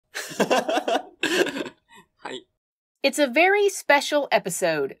It's a very special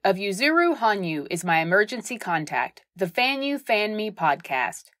episode of Yuzuru Hanyu is My Emergency Contact, the FanyuFanme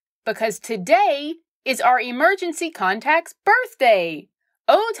Podcast, because today is our emergency contact's birthday.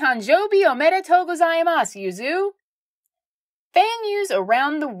 O Tanjobi omedetou gozaimasu, Yuzu. Fanyus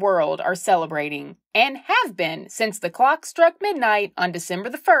around the world are celebrating, and have been since the clock struck midnight on December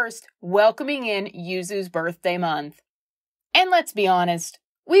the 1st, welcoming in Yuzu's birthday month. And let's be honest,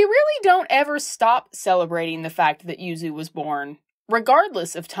 we really don't ever stop celebrating the fact that Yuzu was born.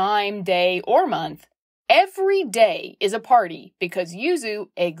 Regardless of time, day, or month, every day is a party because Yuzu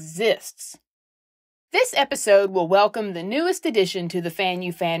exists. This episode will welcome the newest addition to the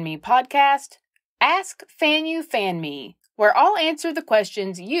FanyuFanme podcast, Ask FanyuFanme, where I'll answer the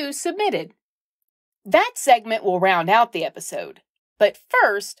questions you submitted. That segment will round out the episode, but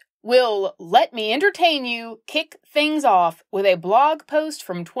first, will Let Me Entertain You kick things off with a blog post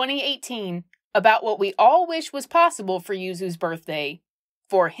from 2018 about what we all wish was possible for Yuzu's birthday,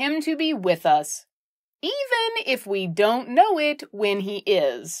 for him to be with us, even if we don't know it when he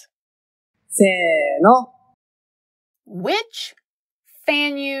is. せーの. Which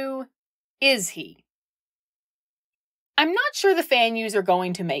Fanyu is he? I'm not sure the Fanyus are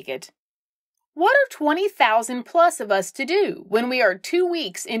going to make it. What are 20,000 plus of us to do when we are 2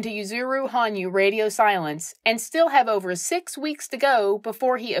 weeks into Yuzuru Hanyu radio silence and still have over 6 weeks to go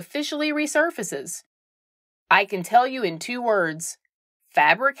before he officially resurfaces? I can tell you in 2 words.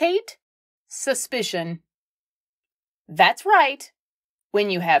 Fabricate, suspicion. That's right. When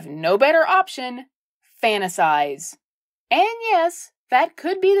you have no better option, fantasize. And yes, that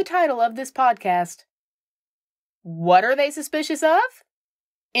could be the title of this podcast. What are they suspicious of?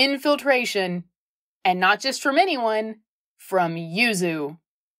 Infiltration. And not just from anyone, from Yuzu.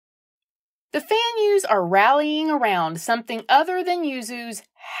 The Fanyus are rallying around something other than Yuzu's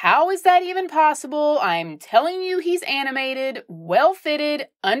 "How is that even possible? I'm telling you he's animated, well-fitted,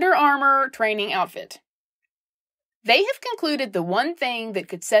 Under Armour training outfit." They have concluded the one thing that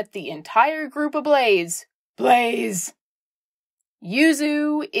could set the entire group ablaze. Blaze!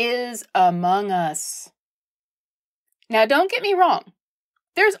 Yuzu is among us. Now don't get me wrong.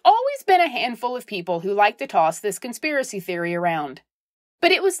 There's always been a handful of people who like to toss this conspiracy theory around.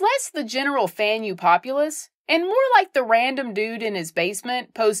 But it was less the general Fanyu populace, and more like the random dude in his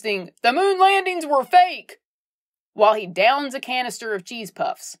basement posting, "The moon landings were fake!" while he downs a canister of cheese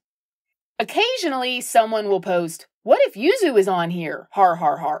puffs. Occasionally, someone will post, "What if Yuzu is on here? Har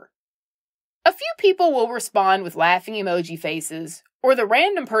har har." A few people will respond with laughing emoji faces, or the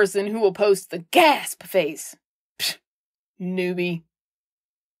random person who will post the gasp face. Psh, newbie.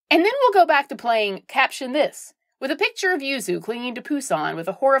 And then we'll go back to playing Caption This, with a picture of Yuzu clinging to Pooh-san with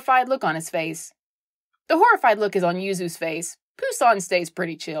a horrified look on his face. The horrified look is on Yuzu's face. Pooh-san stays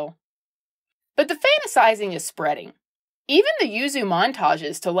pretty chill. But the fantasizing is spreading. Even the Yuzu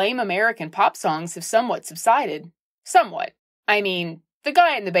montages to lame American pop songs have somewhat subsided. Somewhat. I mean, the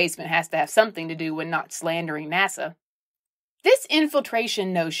guy in the basement has to have something to do when not slandering NASA. This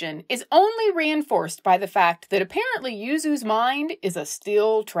infiltration notion is only reinforced by the fact that apparently Yuzu's mind is a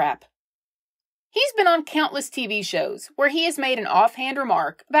steel trap. He's been on countless TV shows where he has made an offhand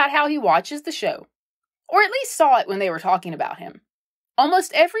remark about how he watches the show, or at least saw it when they were talking about him.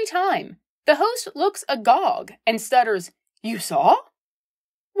 Almost every time, the host looks agog and stutters, "You saw?"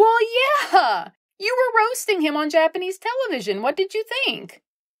 "Well, yeah! You were roasting him on Japanese television. What did you think?"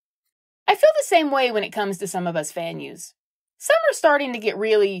 I feel the same way when it comes to some of us Fanyus. Some are starting to get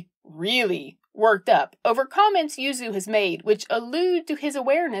really, really worked up over comments Yuzu has made which allude to his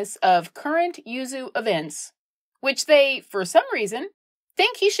awareness of current Yuzu events, which they, for some reason,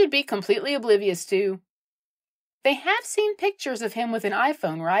 think he should be completely oblivious to. They have seen pictures of him with an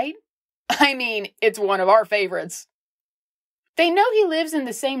iPhone, right? I mean, it's one of our favorites. They know he lives in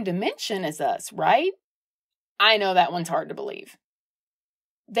the same dimension as us, right? I know that one's hard to believe.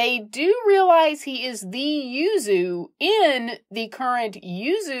 They do realize he is the Yuzu in the current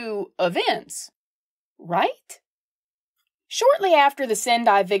Yuzu events, right? Shortly after the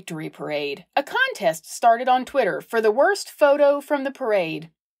Sendai Victory Parade, a contest started on Twitter for the worst photo from the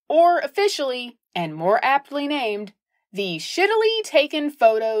parade, or officially, and more aptly named, the Shittily Taken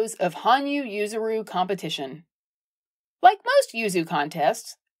Photos of Hanyu Yuzuru Competition. Like most Yuzu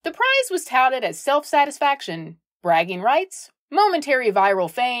contests, the prize was touted as self-satisfaction, bragging rights, momentary viral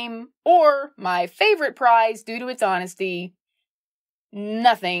fame, or, my favorite prize due to its honesty,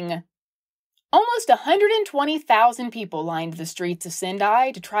 nothing. Almost 120,000 people lined the streets of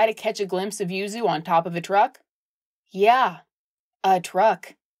Sendai to try to catch a glimpse of Yuzu on top of a truck. Yeah, a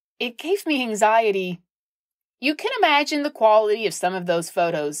truck. It gave me anxiety. You can imagine the quality of some of those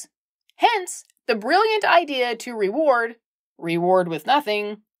photos. Hence, the brilliant idea to reward with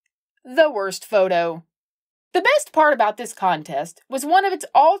nothing, the worst photo. The best part about this contest was one of its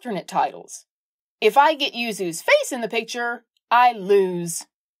alternate titles. If I get Yuzu's face in the picture, I lose.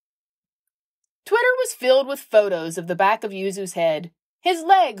 Twitter was filled with photos of the back of Yuzu's head, his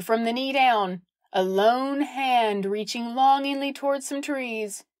leg from the knee down, a lone hand reaching longingly towards some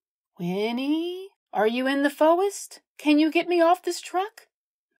trees. Winnie, are you in the forest? Can you get me off this truck?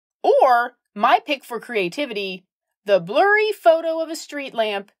 Or, my pick for creativity, the blurry photo of a street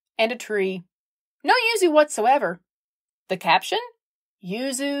lamp and a tree. No Yuzu whatsoever. The caption?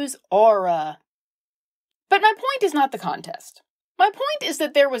 Yuzu's aura. But my point is not the contest. My point is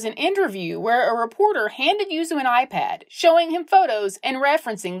that there was an interview where a reporter handed Yuzu an iPad, showing him photos and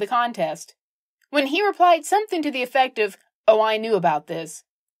referencing the contest. When he replied something to the effect of, "Oh, I knew about this,"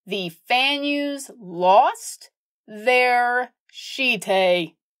 the Fanyus lost their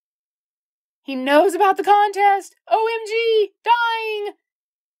shite. He knows about the contest! OMG! Dying!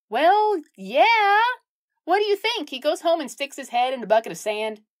 Well, yeah. What do you think? He goes home and sticks his head in a bucket of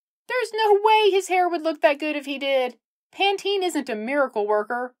sand? There's no way his hair would look that good if he did. Pantene isn't a miracle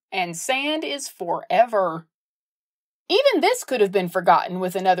worker, and sand is forever. Even this could have been forgotten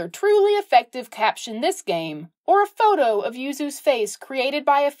with another truly effective caption this game, or a photo of Yuzu's face created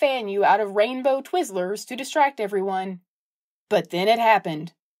by a Fanyu out of rainbow Twizzlers to distract everyone. But then it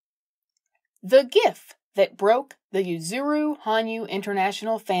happened. The GIF that broke the Yuzuru Hanyu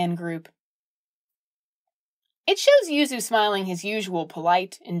International Fan Group. It shows Yuzu smiling his usual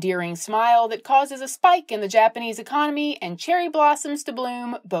polite, endearing smile that causes a spike in the Japanese economy and cherry blossoms to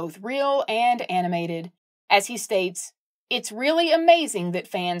bloom, both real and animated. As he states, "It's really amazing that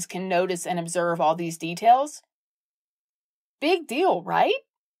fans can notice and observe all these details." Big deal, right?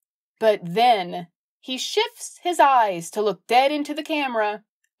 But then, he shifts his eyes to look dead into the camera,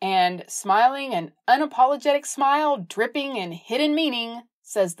 and, smiling an unapologetic smile dripping in hidden meaning,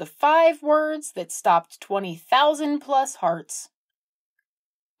 says the 5 words that stopped 20,000 plus hearts.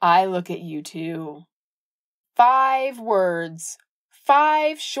 I look at you too. 5 words.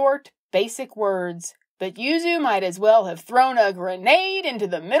 5 short, basic words, but Yuzu might as well have thrown a grenade into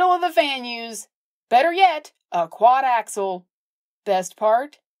the middle of the Fanyus. Better yet, a quad axle. Best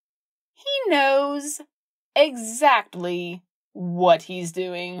part? He knows exactly what he's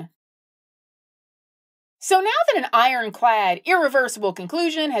doing. So now that an ironclad, irreversible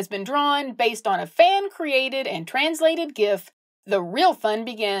conclusion has been drawn based on a fan-created and translated GIF, the real fun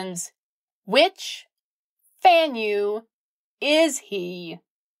begins. Which Fanyu is he?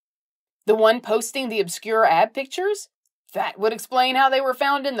 The one posting the obscure ab pictures? That would explain how they were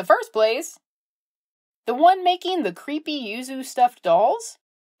found in the first place. The one making the creepy Yuzu stuffed dolls?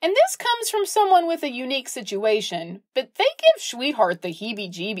 And this comes from someone with a unique situation, but they give Sweetheart the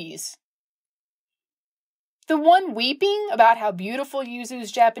heebie-jeebies. The one weeping about how beautiful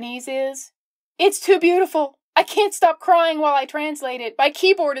Yuzu's Japanese is? It's too beautiful. I can't stop crying while I translate it. My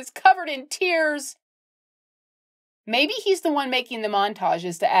keyboard is covered in tears. Maybe he's the one making the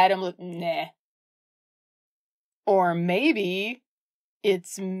montages to add him. Nah. Or maybe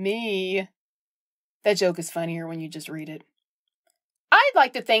it's me. That joke is funnier when you just read it. I'd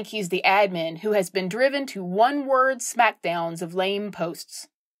like to think he's the admin who has been driven to one-word smackdowns of lame posts.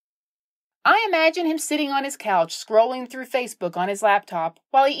 I imagine him sitting on his couch scrolling through Facebook on his laptop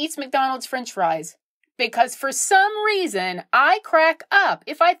while he eats McDonald's French fries. Because for some reason, I crack up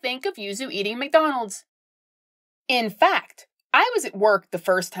if I think of Yuzu eating McDonald's. In fact, I was at work the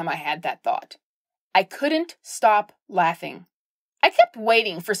first time I had that thought. I couldn't stop laughing. I kept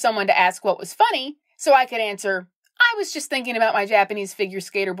waiting for someone to ask what was funny so I could answer, I was just thinking about my Japanese figure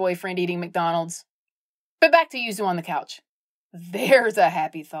skater boyfriend eating McDonald's. But back to Yuzu on the couch. There's a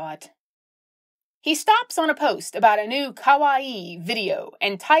happy thought. He stops on a post about a new kawaii video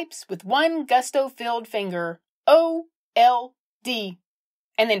and types with one gusto-filled finger, O-L-D,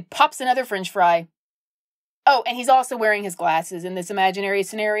 and then pops another French fry. Oh, and he's also wearing his glasses in this imaginary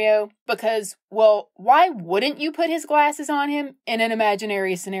scenario because, well, why wouldn't you put his glasses on him in an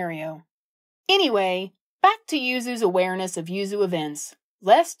imaginary scenario? Anyway, back to Yuzu's awareness of Yuzu events,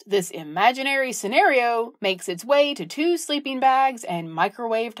 lest this imaginary scenario makes its way to 2 sleeping bags and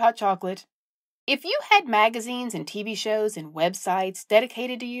microwaved hot chocolate. If you had magazines and TV shows and websites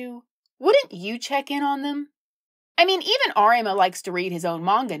dedicated to you, wouldn't you check in on them? I mean, even Arima likes to read his own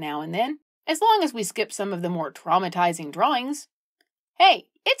manga now and then, as long as we skip some of the more traumatizing drawings. Hey,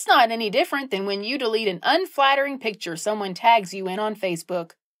 it's not any different than when you delete an unflattering picture someone tags you in on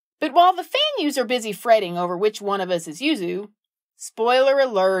Facebook. But while the Fanyus are busy fretting over which one of us is Yuzu, spoiler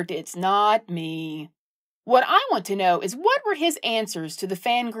alert, it's not me. What I want to know is what were his answers to the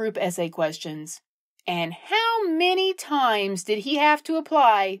fan group essay questions, and how many times did he have to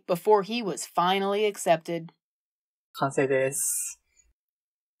apply before he was finally accepted? 完成です。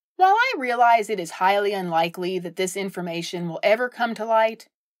 While I realize it is highly unlikely that this information will ever come to light,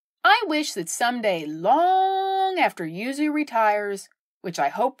 I wish that someday long after Yuzu retires, which I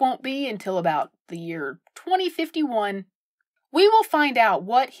hope won't be until about the year 2051, we will find out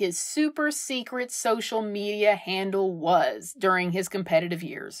what his super secret social media handle was during his competitive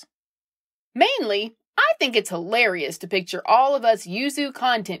years. Mainly, I think it's hilarious to picture all of us Yuzu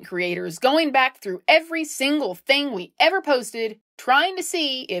content creators going back through every single thing we ever posted, trying to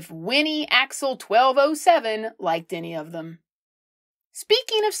see if Winnie Axel 1207 liked any of them.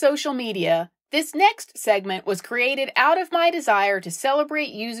 Speaking of social media, this next segment was created out of my desire to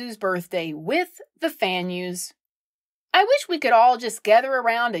celebrate Yuzu's birthday with the Fanyus. I wish we could all just gather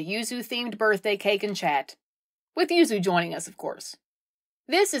around a Yuzu-themed birthday cake and chat. With Yuzu joining us, of course.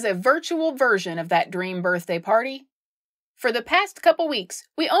 This is a virtual version of that dream birthday party. For the past couple weeks,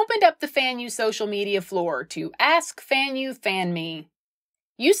 we opened up the Fanyu social media floor to Ask FanyuFanme.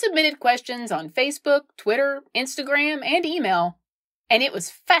 You submitted questions on Facebook, Twitter, Instagram, and email, and it was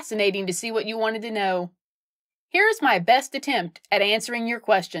fascinating to see what you wanted to know. Here's my best attempt at answering your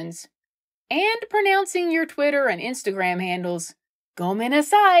questions and pronouncing your Twitter and Instagram handles,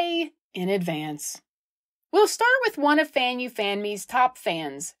 gomenasai, in advance. We'll start with one of FanyuFanme's top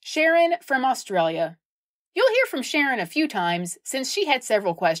fans, Sharon from Australia. You'll hear from Sharon a few times since she had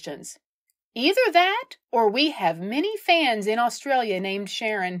several questions. Either that, or we have many fans in Australia named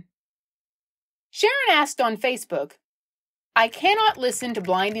Sharon. Sharon asked on Facebook, I cannot listen to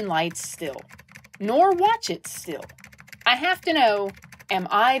Blinding Lights still, nor watch it still. I have to know, am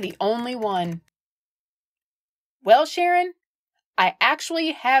I the only one? Well, Sharon, I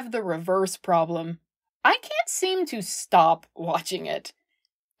actually have the reverse problem. I can't seem to stop watching it.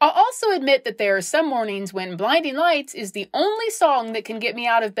 I'll also admit that there are some mornings when Blinding Lights is the only song that can get me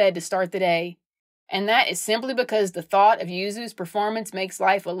out of bed to start the day. And that is simply because the thought of Yuzu's performance makes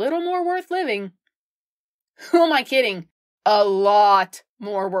life a little more worth living. Who am I kidding? A lot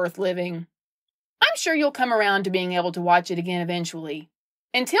more worth living. I'm sure you'll come around to being able to watch it again eventually.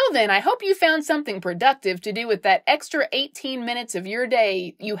 Until then, I hope you found something productive to do with that extra 18 minutes of your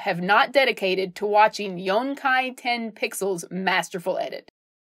day you have not dedicated to watching Yonkai 10 Pixel's masterful edit.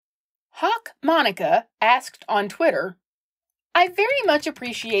 Hawk Monica asked on Twitter, I very much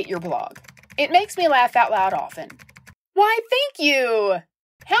appreciate your blog. It makes me laugh out loud often. Why, thank you!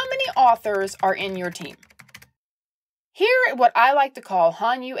 How many authors are in your team? Here at what I like to call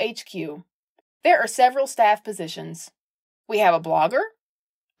Hanyu HQ, there are several staff positions. We have a blogger,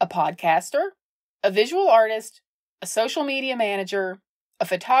 a podcaster, a visual artist, a social media manager, a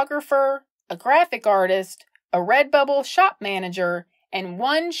photographer, a graphic artist, a Redbubble shop manager, and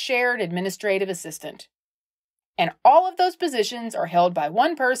one shared administrative assistant. And all of those positions are held by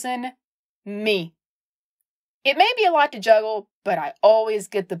one person, me. It may be a lot to juggle, but I always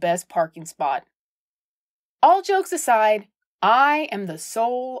get the best parking spot. All jokes aside, I am the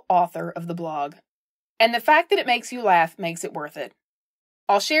sole author of the blog. And the fact that it makes you laugh makes it worth it.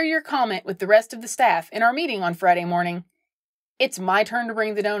 I'll share your comment with the rest of the staff in our meeting on Friday morning. It's my turn to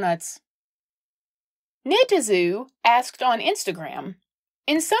bring the donuts. Nitazu asked on Instagram,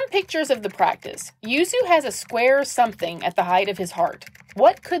 in some pictures of the practice, Yuzu has a square something at the height of his heart.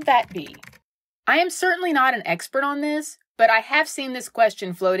 What could that be? I am certainly not an expert on this, but I have seen this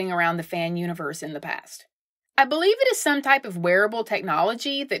question floating around the fan universe in the past. I believe it is some type of wearable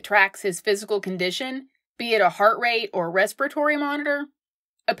technology that tracks his physical condition, be it a heart rate or respiratory monitor.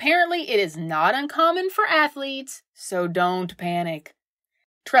 Apparently, it is not uncommon for athletes, so don't panic.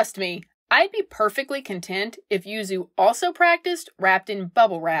 Trust me, I'd be perfectly content if Yuzu also practiced wrapped in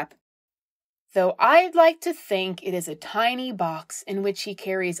bubble wrap. Though I'd like to think it is a tiny box in which he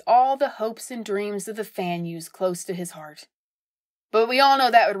carries all the hopes and dreams of the Fanyus close to his heart. But we all know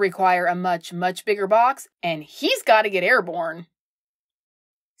that would require a much, much bigger box, and he's got to get airborne.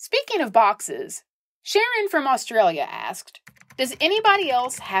 Speaking of boxes, Sharon from Australia asked, does anybody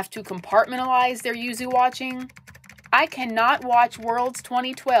else have to compartmentalize their Yuzu watching? I cannot watch Worlds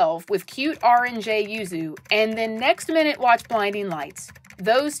 2012 with cute R&J Yuzu and then next minute watch Blinding Lights.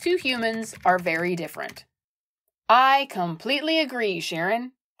 Those two humans are very different. I completely agree,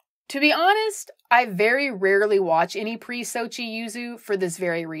 Sharon. To be honest, I very rarely watch any pre-Sochi Yuzu for this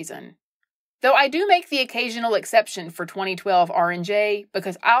very reason. Though I do make the occasional exception for 2012 R&J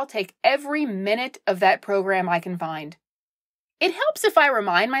because I'll take every minute of that program I can find. It helps if I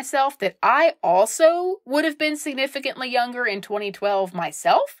remind myself that I also would have been significantly younger in 2012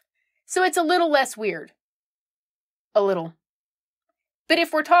 myself, so it's a little less weird. a little. But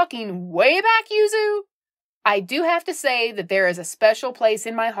if we're talking way back Yuzu, I do have to say that there is a special place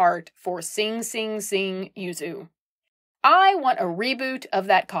in my heart for Sing Sing Sing Yuzu. I want a reboot of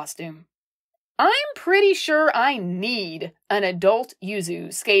that costume. I'm pretty sure I need an adult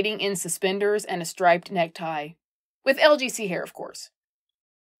Yuzu skating in suspenders and a striped necktie. With LGC hair, of course.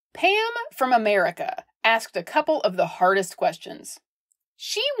 Pam from America asked a couple of the hardest questions.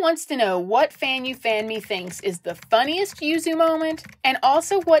 She wants to know what FanyuFanme thinks is the funniest Yuzu moment, and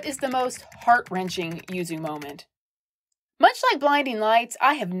also what is the most heart-wrenching Yuzu moment. Much like Blinding Lights,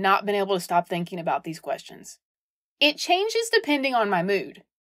 I have not been able to stop thinking about these questions. It changes depending on my mood,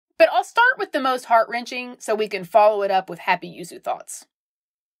 but I'll start with the most heart-wrenching so we can follow it up with happy Yuzu thoughts.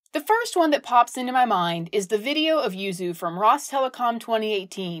 The first one that pops into my mind is the video of Yuzu from Ross Telecom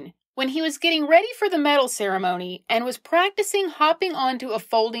 2018, when he was getting ready for the medal ceremony and was practicing hopping onto a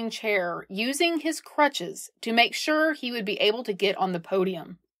folding chair using his crutches to make sure he would be able to get on the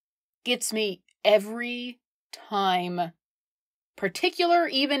podium. Gets me every time. Particular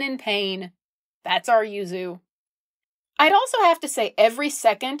even in pain. That's our Yuzu. I'd also have to say every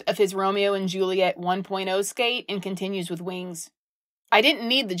second of his Romeo and Juliet 1.0 skate and Continues with Wings. I didn't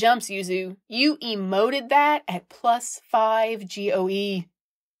need the jumps, Yuzu. You emoted that at +5 GOE.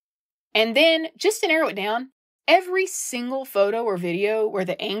 And then, just to narrow it down, every single photo or video where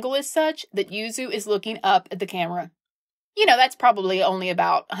the angle is such that Yuzu is looking up at the camera. You know, that's probably only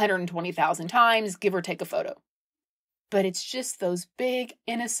about 120,000 times, give or take a photo. But it's just those big,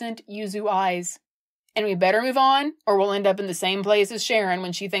 innocent Yuzu eyes. And we better move on, or we'll end up in the same place as Sharon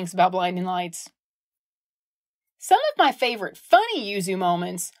when she thinks about Blinding Lights. Some of my favorite funny Yuzu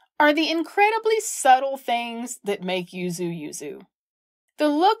moments are the incredibly subtle things that make Yuzu Yuzu. The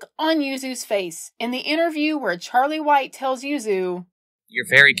look on Yuzu's face in the interview where Charlie White tells Yuzu, "You're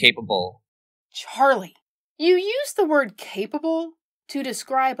very capable." Charlie, you use the word capable to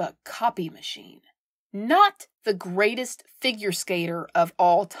describe a copy machine, not the greatest figure skater of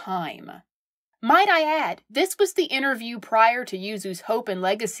all time. Might I add, this was the interview prior to Yuzu's Hope and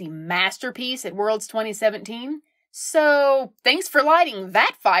Legacy masterpiece at Worlds 2017, so thanks for lighting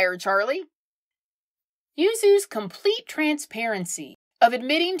that fire, Charlie. Yuzu's complete transparency of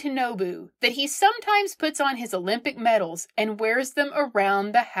admitting to Nobu that he sometimes puts on his Olympic medals and wears them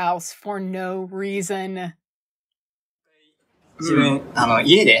around the house for no reason. 自分、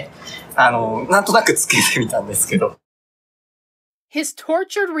家で、なんとなくつけてみたんですけど。His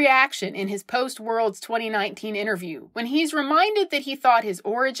tortured reaction in his post-Worlds 2019 interview when he's reminded that he thought his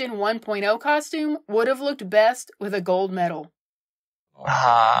Origin 1.0 costume would have looked best with a gold medal.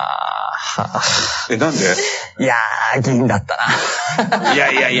 なんで？いやー、銀だったな。い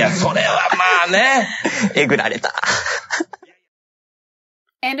や、それはまあね。えぐられた。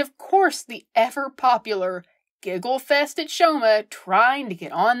And of course, the ever-popular giggle fest at Shoma trying to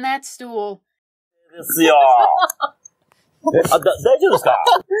get on that stool. ですよ。大丈夫ですか？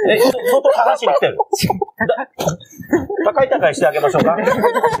相当探しに来てる。高いしてあげましょうか？大丈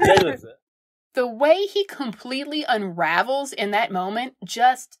夫です。The way he completely unravels in that moment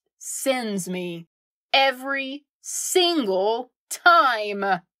just sends me every single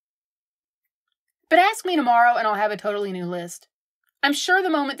time. But ask me tomorrow and I'll have a totally new list. I'm sure the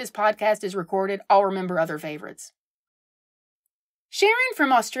moment this podcast is recorded, I'll remember other favorites. Sharon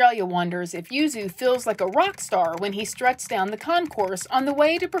from Australia wonders if Yuzu feels like a rock star when he struts down the concourse on the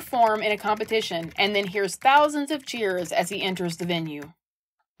way to perform in a competition and then hears thousands of cheers as he enters the venue.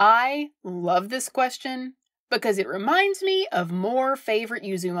 I love this question because it reminds me of more favorite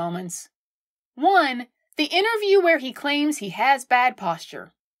Yuzu moments. One, the interview where he claims he has bad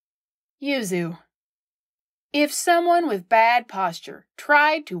posture. Yuzu. If someone with bad posture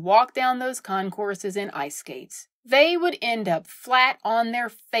tried to walk down those concourses in ice skates, they would end up flat on their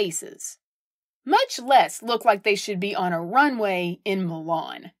faces, much less look like they should be on a runway in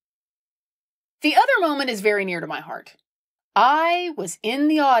Milan. The other moment is very near to my heart. I was in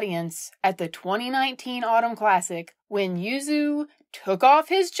the audience at the 2019 Autumn Classic when Yuzu took off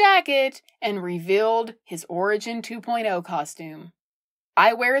his jacket and revealed his Origin 2.0 costume.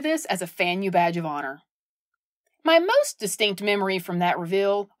 I wear this as a Fanyu badge of honor. My most distinct memory from that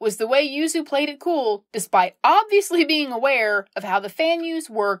reveal was the way Yuzu played it cool, despite obviously being aware of how the Fanyus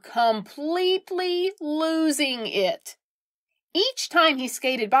were completely losing it. Each time he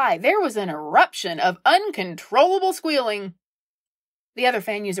skated by, there was an eruption of uncontrollable squealing. The other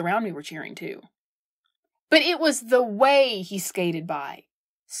Fanyus around me were cheering too. But it was the way he skated by.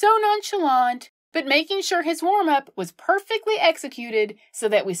 So nonchalant, but making sure his warm-up was perfectly executed so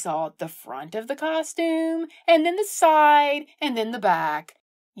that we saw the front of the costume, and then the side, and then the back.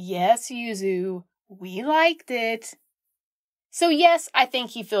 Yes, Yuzu, We liked it. So yes, I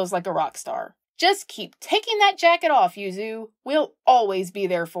think he feels like a rock star. Just keep taking that jacket off, Yuzu. We'll always be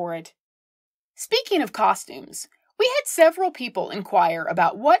there for it. Speaking of costumes, we had several people inquire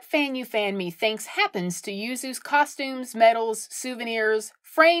about what FanyuFanme thinks happens to Yuzu's costumes, medals, souvenirs,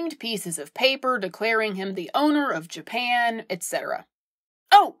 framed pieces of paper declaring him the owner of Japan, etc.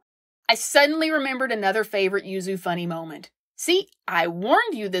 Oh, I suddenly remembered another favorite Yuzu funny moment. See, I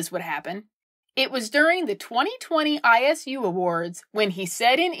warned you this would happen. It was during the 2020 ISU Awards when he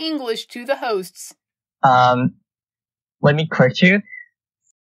said in English to the hosts, Let me correct you.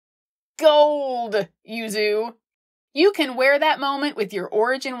 Gold, Yuzu. You can wear that moment with your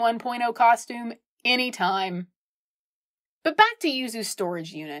Origin 1.0 costume anytime. But back to Yuzu's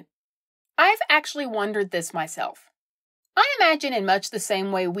storage unit. I've actually wondered this myself. I imagine in much the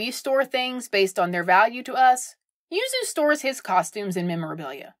same way we store things based on their value to us, Yuzu stores his costumes and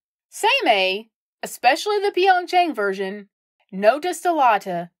memorabilia. Seimei, especially the Pyeongchang version, Nota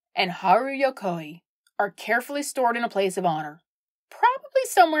Stellata, and Haru Yokoi are carefully stored in a place of honor, probably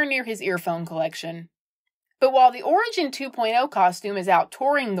somewhere near his earphone collection. But while the Origin 2.0 costume is out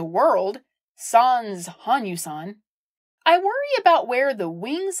touring the world, sans Hanyu-san, I worry about where the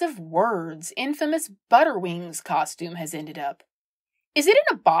Wings of Words' infamous Butterwings costume has ended up. Is it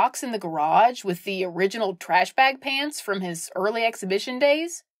in a box in the garage with the original trash bag pants from his early exhibition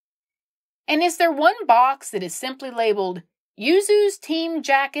days? And is there one box that is simply labeled Yuzu's Team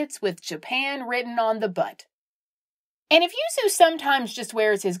Jackets with Japan written on the butt? And if Yuzu sometimes just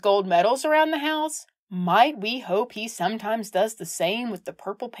wears his gold medals around the house, might we hope he sometimes does the same with the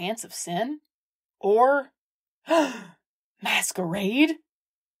purple pants of sin? Or Masquerade?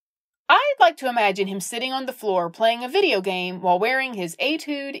 I'd like to imagine him sitting on the floor playing a video game while wearing his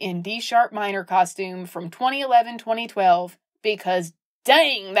Etude in D-sharp minor costume from 2011-2012 because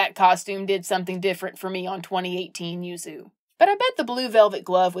dang, that costume did something different for me on 2018 Yuzu. But I bet the blue velvet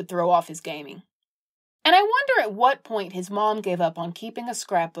glove would throw off his gaming. And I wonder at what point his mom gave up on keeping a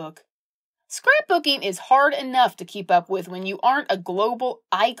scrapbook. Scrapbooking is hard enough to keep up with when you aren't a global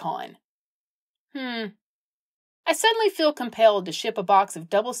icon. I suddenly feel compelled to ship a box of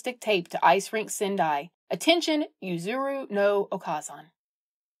double-stick tape to Ice Rink Sendai. Attention, Yuzuru no Okazan.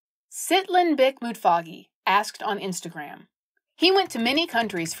 Sitlin Bik Mutfagi asked on Instagram. He went to many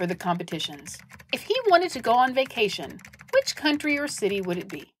countries for the competitions. If he wanted to go on vacation, which country or city would it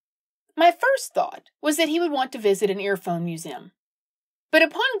be? My first thought was that he would want to visit an earphone museum. But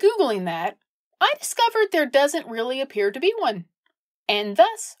upon Googling that, I discovered there doesn't really appear to be one. And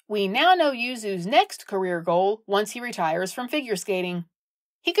thus, we now know Yuzu's next career goal once he retires from figure skating.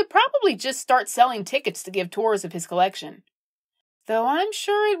 He could probably just start selling tickets to give tours of his collection. Though I'm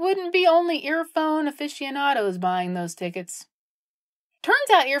sure it wouldn't be only earphone aficionados buying those tickets.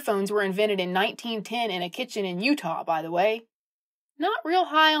 Turns out earphones were invented in 1910 in a kitchen in Utah, by the way. Not real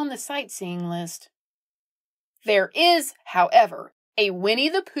high on the sightseeing list. There is, however, a Winnie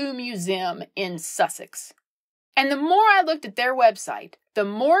the Pooh museum in Sussex. And the more I looked at their website, the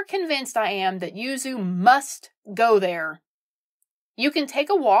more convinced I am that Yuzu must go there. You can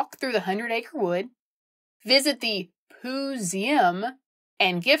take a walk through the 100-acre wood, visit the Pooh-seum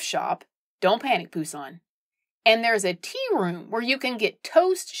and gift shop. Don't panic, Pooh-san. And there's a tea room where you can get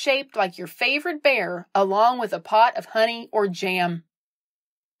toast shaped like your favorite bear along with a pot of honey or jam.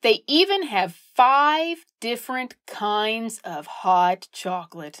 They even have 5 different kinds of hot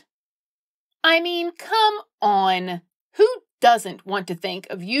chocolate. I mean, come on. Who doesn't want to think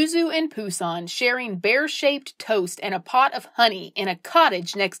of Yuzu and Pooh-san sharing bear-shaped toast and a pot of honey in a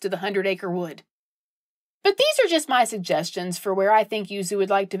cottage next to the 100-acre wood? But these are just my suggestions for where I think Yuzu would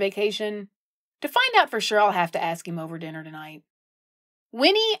like to vacation. To find out for sure, I'll have to ask him over dinner tonight.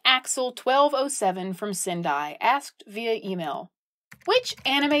 Winnie Axel 1207 from Sendai asked via email, which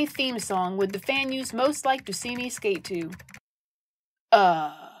anime theme song would the Fanyus most like to see me skate to?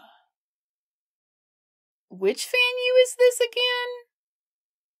 Which Fanyu is this again?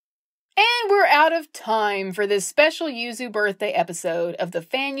 And we're out of time for this special Yuzu birthday episode of the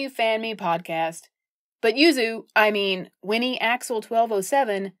FanyuFanme Podcast. But Yuzu, Winnie Axel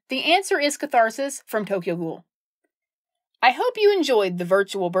 1207, the answer is Catharsis from Tokyo Ghoul. I hope you enjoyed the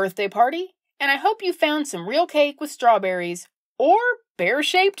virtual birthday party, and I hope you found some real cake with strawberries, or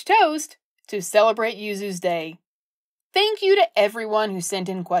bear-shaped toast, to celebrate Yuzu's day. Thank you to everyone who sent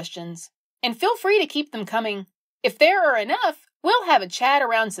in questions, and feel free to keep them coming. If there are enough, we'll have a chat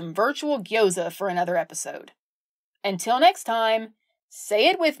around some virtual gyoza for another episode. Until next time, say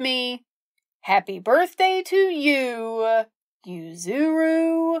it with me. Happy birthday to you,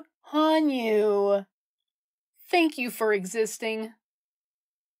 Yuzuru Hanyu. Thank you for existing.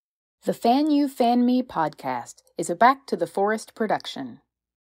 The FanyuFanme Podcast is a Back to the Forest production.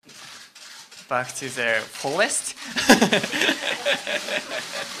 Back to the forest?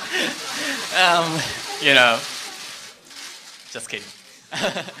 Just kidding.